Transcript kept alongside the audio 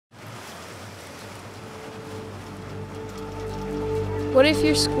What if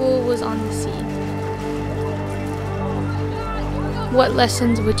your school was on the sea? What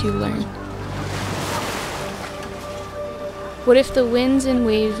lessons would you learn? What if the winds and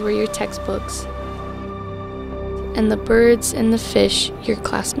waves were your textbooks, and the birds and the fish your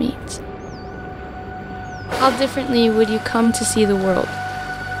classmates? How differently would you come to see the world?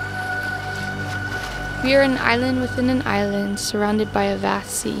 We are an island within an island surrounded by a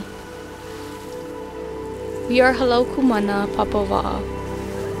vast sea. We are Hālau Kū Māna, Papa Waʻa.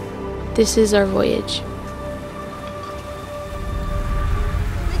 This is our voyage.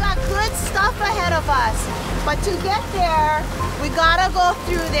 We got good stuff ahead of us, but to get there, we gotta go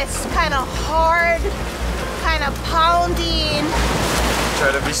through this kind of hard, kind of pounding.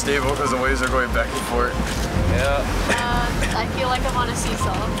 Try to be stable because the waves are going back and forth. Yeah. I feel like I'm on a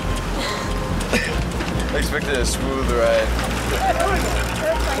seesaw. I expected a smooth ride.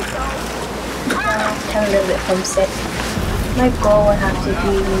 I'm a little bit homesick. My goal would have to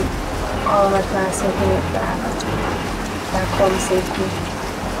be all of my class and bring it back home safely.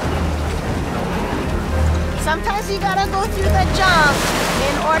 Sometimes you gotta go through the jump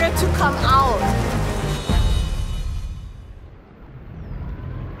in order to come out.